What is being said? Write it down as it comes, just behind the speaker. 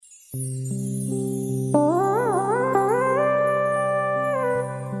தாழ்வுற்று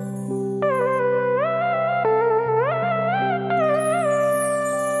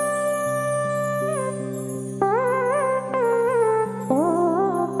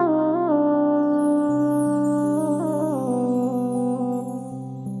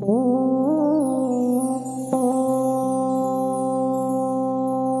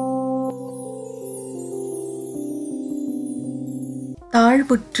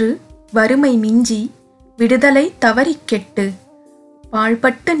வறுமை மிஞ்சி விடுதலை தவறிக் கெட்டு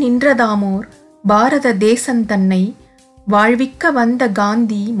பாழ்பட்டு நின்றதாமோர் பாரத தேசந்தன்னை வாழ்விக்க வந்த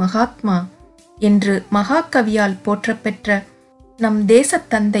காந்தி மகாத்மா என்று மகாகவியால் போற்றப்பெற்ற நம்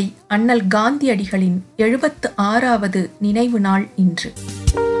தேசத்தந்தை அண்ணல் காந்தியடிகளின் 76வது நினைவு நாள் இன்று.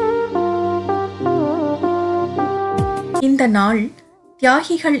 இந்த நாள்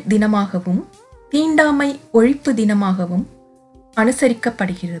தியாகிகள் தினமாகவும் தீண்டாமை ஒழிப்பு தினமாகவும்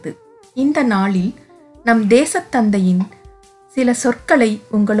அனுசரிக்கப்படுகிறது. இந்த நாளில் நம் தேசத்தந்தையின் சில சொற்களை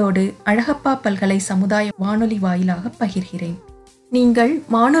உங்களோடு அழகப்பா பல்கலை சமுதாய வானொலி வாயிலாக பகிர்கிறேன். நீங்கள்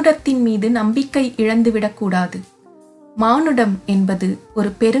மானுடத்தின் மீது நம்பிக்கை இழந்துவிடக்கூடாது. மானுடம் என்பது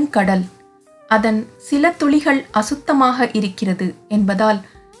ஒரு பெருங்கடல். அதன் சில துளிகள் அசுத்தமாக இருக்கிறது என்பதால்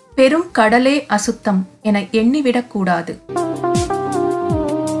பெரும் கடலே அசுத்தம் என எண்ணிவிடக்கூடாது.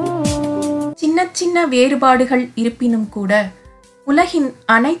 சின்ன சின்ன வேறுபாடுகள் இருப்பினும் கூட உலகின்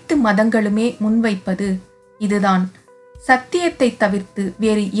அனைத்து மதங்களுமே முன்வைப்பது இதுதான். சத்தியத்தை தவிர்த்து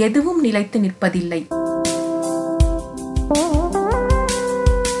வேறு எதுவும் நிலைத்து நிற்பதில்லை.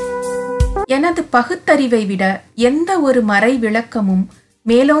 எனது பகுத்தறிவை விட எந்த ஒரு மறை விளக்கமும்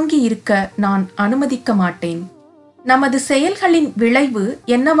மேலோங்கி இருக்க நான் அனுமதிக்க மாட்டேன். நமது செயல்களின் விளைவு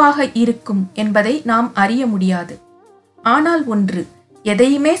என்னவாக இருக்கும் என்பதை நாம் அறிய முடியாது. ஆனால் ஒன்று,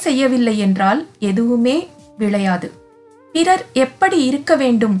 எதையுமே செய்யவில்லை என்றால் எதுவுமே விளையாது. பிறர் எப்படி இருக்க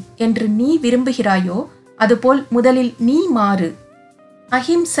வேண்டும் என்று நீ விரும்புகிறாயோ அதுபோல் முதலில் நீ மாறு.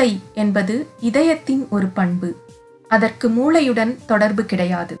 அஹிம்சை என்பது இதயத்தின் ஒரு பண்பு. அதற்கு மூளையுடன் தொடர்பு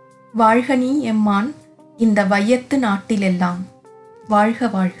கிடையாது. வாழ்க நீ எம்மான் இந்த வையத்து நாட்டிலெல்லாம். வாழ்க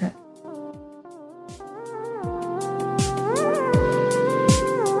வாழ்க.